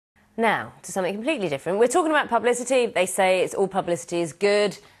Now, to something completely different. We're talking about publicity. They say all publicity is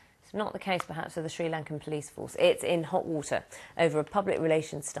good. It's not the case, perhaps, of the Sri Lankan police force. It's in hot water over a public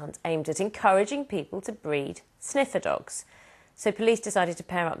relations stunt aimed at encouraging people to breed sniffer dogs. So police decided to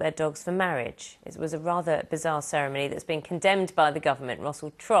pair up their dogs for marriage. It was a rather bizarre ceremony that's been condemned by the government.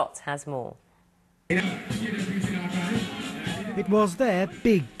 Russell Trott has more. It was their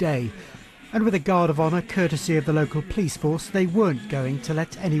big day. And with a guard of honour courtesy of the local police force, they weren't going to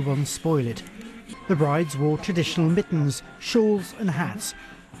let anyone spoil it. The brides wore traditional mittens, shawls and hats,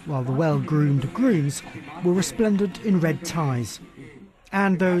 while the well-groomed grooms were resplendent in red ties.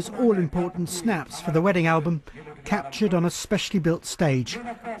 And those all-important snaps for the wedding album captured on a specially built stage,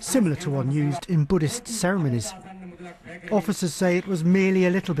 similar to one used in Buddhist ceremonies. Officers say it was merely a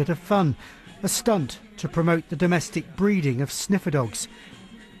little bit of fun, a stunt to promote the domestic breeding of sniffer dogs.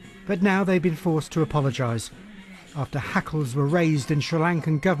 But now they've been forced to apologise, after hackles were raised in Sri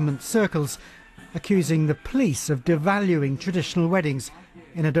Lankan government circles, accusing the police of devaluing traditional weddings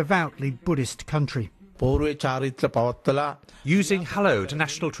in a devoutly Buddhist country. Using hallowed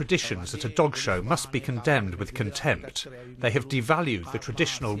national traditions at a dog show must be condemned with contempt. They have devalued the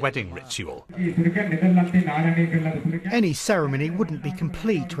traditional wedding ritual. Any ceremony wouldn't be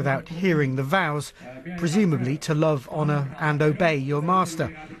complete without hearing the vows, presumably to love, honour and obey your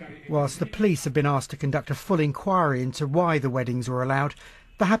master. Whilst the police have been asked to conduct a full inquiry into why the weddings were allowed,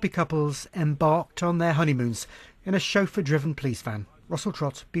 the happy couples embarked on their honeymoons in a chauffeur-driven police van. Russell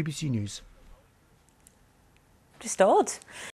Trott, BBC News. Just odd.